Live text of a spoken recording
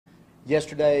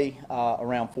Yesterday,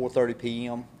 around 4:30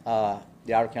 p.m.,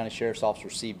 the Outer County Sheriff's Office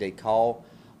received a call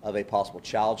of a possible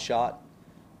child shot.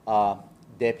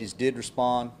 Deputies did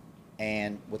respond,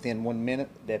 and within 1 minute,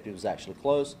 the deputy was actually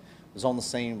close. Was on the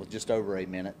scene with just over a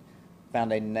minute.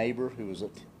 Found a neighbor who was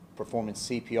performing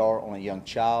CPR on a young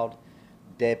child.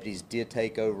 Deputies did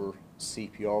take over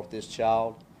CPR with this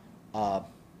child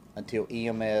until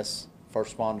EMS,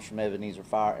 first responders from Ebenezer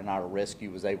Fire, and our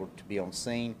rescue was able to be on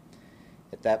scene.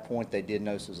 At that point, they did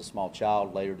notice it was a small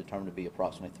child, later determined to be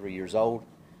approximately 3 years old,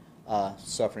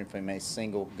 suffering from a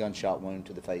single gunshot wound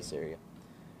to the face area.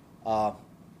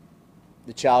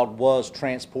 The child was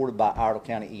transported by Iredell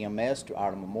County EMS to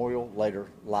Iredell Memorial, later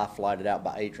life flighted out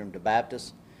by Atrium to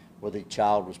Baptist, where the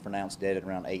child was pronounced dead at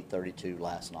around 8:32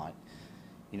 last night.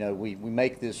 You know, we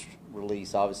make this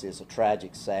release, obviously it's a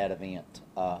tragic, sad event,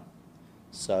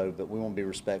 but we want to be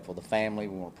respectful of the family.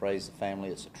 We want to praise the family.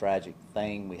 It's a tragic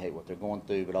thing. We hate what they're going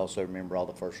through, but also remember all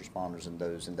the first responders and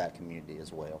those in that community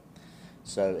as well.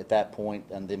 So at that point,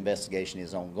 and the investigation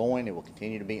is ongoing. It will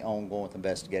continue to be ongoing with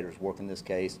investigators working this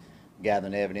case,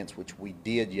 gathering evidence, which we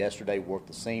did yesterday, work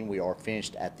the scene. We are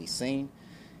finished at the scene,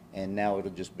 and now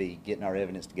it'll just be getting our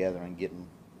evidence together and getting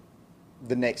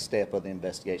the next step of the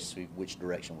investigation, to see which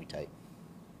direction we take.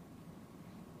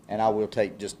 And I will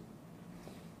take just...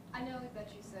 I know that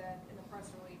you said in the press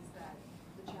release that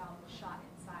the child was shot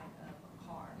inside of a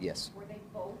car. Yes. Were they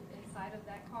both inside of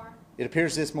that car? It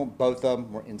appears this moment both of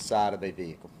them were inside of a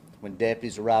vehicle. When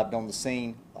deputies arrived on the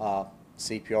scene,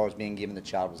 CPR was being given. The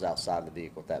child was outside of the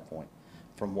vehicle at that point,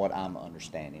 from what I'm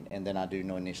understanding. And then I do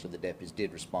know initially the deputies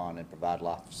did respond and provide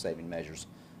life-saving measures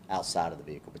outside of the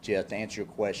vehicle. But yeah, to answer your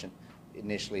question,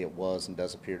 initially it was and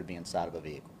does appear to be inside of a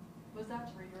vehicle. Was that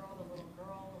 3-year-old a little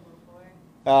girl, a little boy?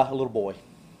 A little boy.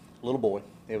 A little boy.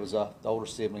 It was the older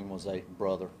sibling was a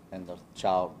brother, and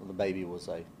the baby was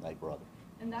a brother.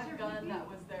 And that gun that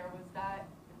was there,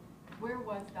 where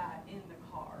was that in the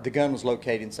car? The gun was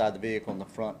located inside the vehicle in the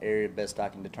front area, best I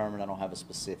can determine. I don't have a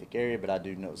specific area, but I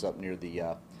do know it was up near the,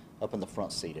 up in the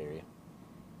front seat area.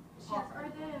 Sheriff, are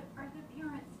the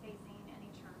parents facing any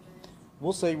charges?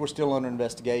 We'll see. We're still under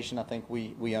investigation. I think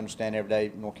we understand every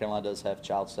day North Carolina does have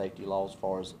child safety laws as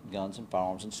far as guns and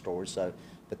firearms and storage. So,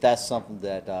 but that's something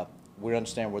that we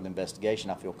understand with the investigation.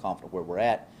 I feel confident where we're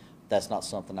at. That's not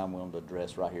something I'm willing to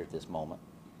address right here at this moment.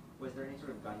 Was there any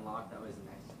sort of gun lock that was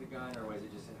next to the gun, or was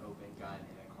it just an open gun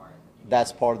in a car?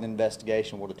 That's part of the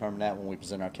investigation. We'll determine that when we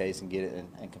present our case and get it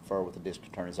and confer with the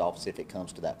district attorney's office if it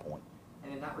comes to that point.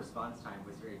 And then that response time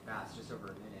was very fast, just over a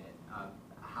minute.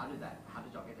 How did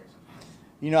y'all get there so fast?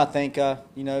 You know, I think,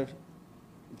 you know,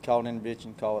 call it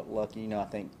intervention, call it lucky. You know, I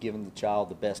think giving the child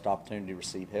the best opportunity to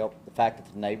receive help, the fact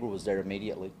that the neighbor was there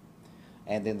immediately,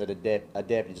 and then that a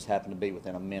deputy just happened to be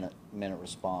within a minute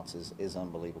response is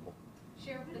unbelievable.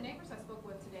 Sheriff, the neighbors I spoke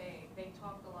with today, they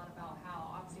talked a lot about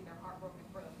how obviously they're heartbroken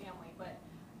for the family, but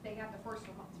they have the first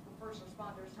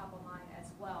responders top of mind as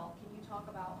well. Can you talk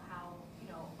about how, you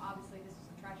know, obviously this was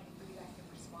a tragedy for you guys to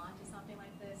respond to something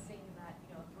like this, seeing that,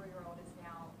 you know, a 3-year-old is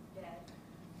now dead?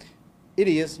 It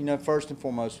is. You know, first and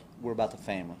foremost, we're about the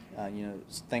family. You know,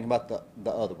 think about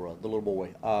the other brother, the little boy.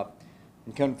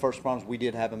 And coming to first responders, we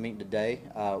did have a meeting today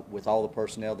with all the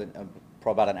personnel that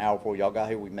probably about an hour before y'all got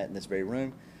here. We met in this very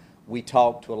room. We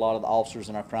talked to a lot of the officers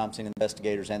and our crime scene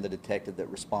investigators and the detective that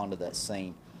responded to that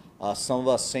scene. Some of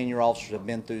us senior officers have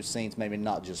been through scenes, maybe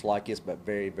not just like this, but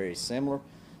very, very similar.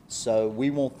 So we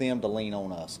want them to lean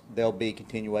on us. There'll be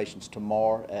continuations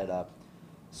tomorrow at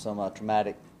some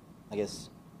traumatic, I guess,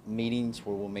 meetings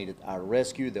where we'll meet at our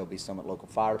rescue. There'll be some at local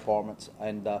fire departments,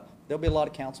 and there'll be a lot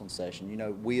of counseling sessions. You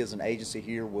know, we as an agency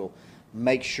here will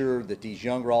make sure that these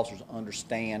younger officers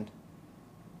understand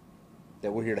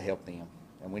that we're here to help them.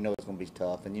 And we know it's going to be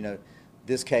tough. And, you know,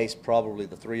 this case, probably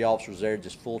the 3 officers there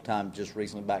just full-time just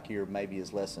recently back here maybe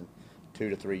is less than 2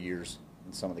 to 3 years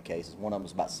in some of the cases. One of them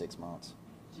was about 6 months.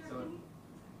 Sure. Can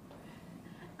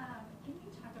you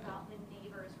talk about the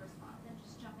neighbor's response and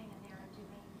just jumping in there and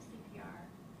doing CPR?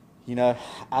 You know,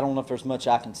 I don't know if there's much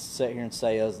I can sit here and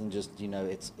say other than just, you know,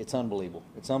 it's unbelievable.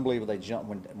 It's unbelievable they jumped.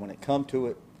 When it come to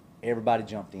it, everybody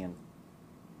jumped in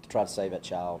to try to save that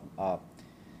child.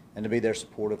 And to be there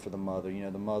supportive for the mother. You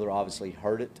know, the mother obviously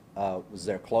heard it, was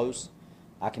there close.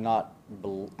 I cannot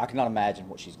imagine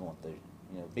what she's going through.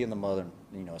 You know, being the mother,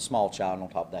 you know, a small child, and on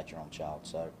top of that, your own child.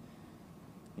 So,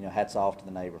 you know, hats off to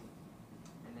the neighbor.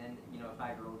 And then, you know, a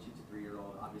 5-year-old shoots a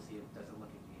 3-year-old. Obviously, it doesn't look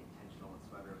like to be intentional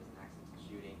whatsoever. It was an accidental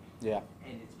shooting. Yeah.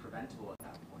 And it's preventable at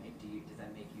that point. Does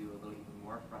that make you a little even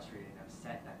more frustrated and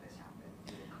upset that this happened?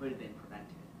 That it could have been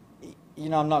prevented? You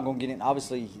know, I'm not going to get in.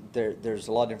 Obviously, there's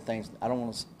a lot of different things. I don't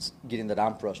want to get in that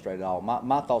I'm frustrated at all.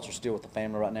 My thoughts are still with the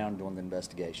family right now and doing the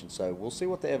investigation. So we'll see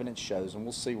what the evidence shows, and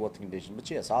we'll see what the conditions. But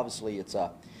yes, obviously, it's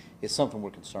something we're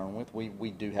concerned with.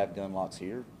 We do have gun locks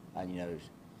here, you know,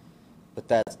 but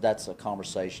that's a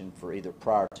conversation for either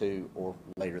prior to or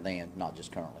later than, not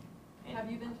just currently.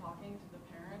 Have you been talking to the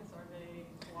parents? Are they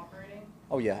cooperating?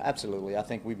 Oh yeah, absolutely. I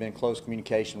think we've been in close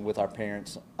communication with our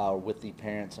parents, with the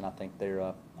parents, and I think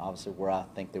they're obviously where I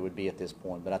think they would be at this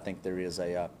point. But I think there is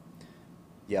a,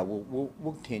 yeah, we'll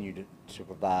continue to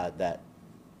provide that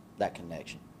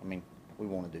connection. I mean, we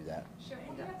want to do that. Sure.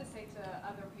 What do you have to say to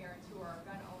other parents who are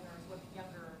gun owners with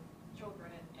younger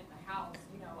children in the house?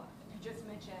 You know, you just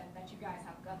mentioned that you guys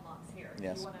have gun locks here.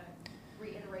 Yes. Do you want to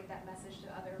reiterate that message to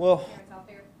other Well, parents out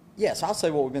there? Yes, I'll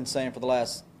say what we've been saying for the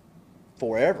last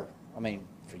forever. I mean,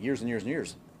 for years and years and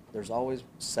years. There's always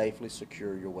safely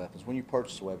secure your weapons. When you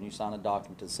purchase a weapon, you sign a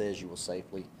document that says you will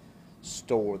safely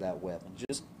store that weapon.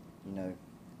 Just, you know,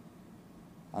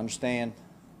 understand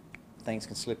things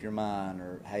can slip your mind,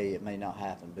 or hey, it may not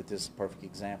happen, but this is a perfect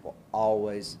example.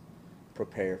 Always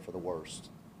prepare for the worst.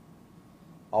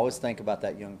 Always think about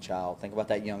that young child, think about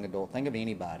that young adult, think of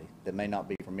anybody that may not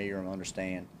be familiar and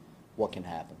understand what can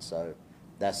happen. So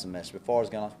that's the message. As far as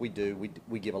gun locks, we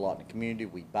give a lot in the community,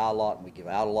 we buy a lot, and we give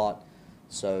out a lot.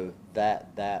 So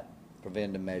that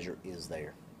preventive measure is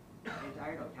there. And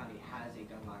Iredell County has a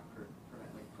gun lock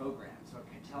program, so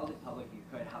tell the public, if you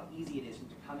could, how easy it is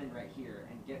to come in right here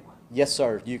and get one. Yes,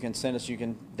 sir. You can send us. You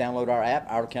can download our app,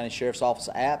 Iredell County Sheriff's Office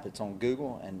app. It's on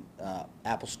Google and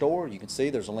Apple Store. You can see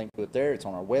there's a link to it there. It's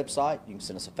on our website. You can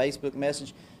send us a Facebook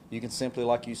message. You can simply,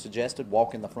 like you suggested,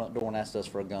 walk in the front door and ask us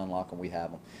for a gun lock, and we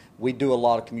have them. We do a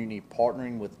lot of community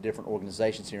partnering with different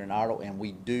organizations here in Iredell, and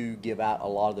we do give out a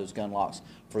lot of those gun locks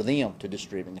for them to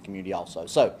distribute in the community also.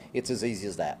 So it's as easy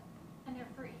as that. And they're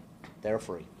free. They're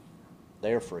free.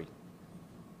 They're free.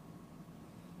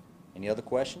 Any other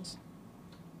questions?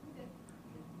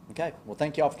 Okay. Well,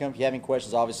 thank you all for coming. If you have any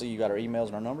questions, obviously you got our emails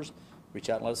and our numbers. Reach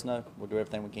out and let us know. We'll do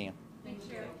everything we can. Thanks,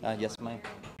 Sheriff. Yes, ma'am.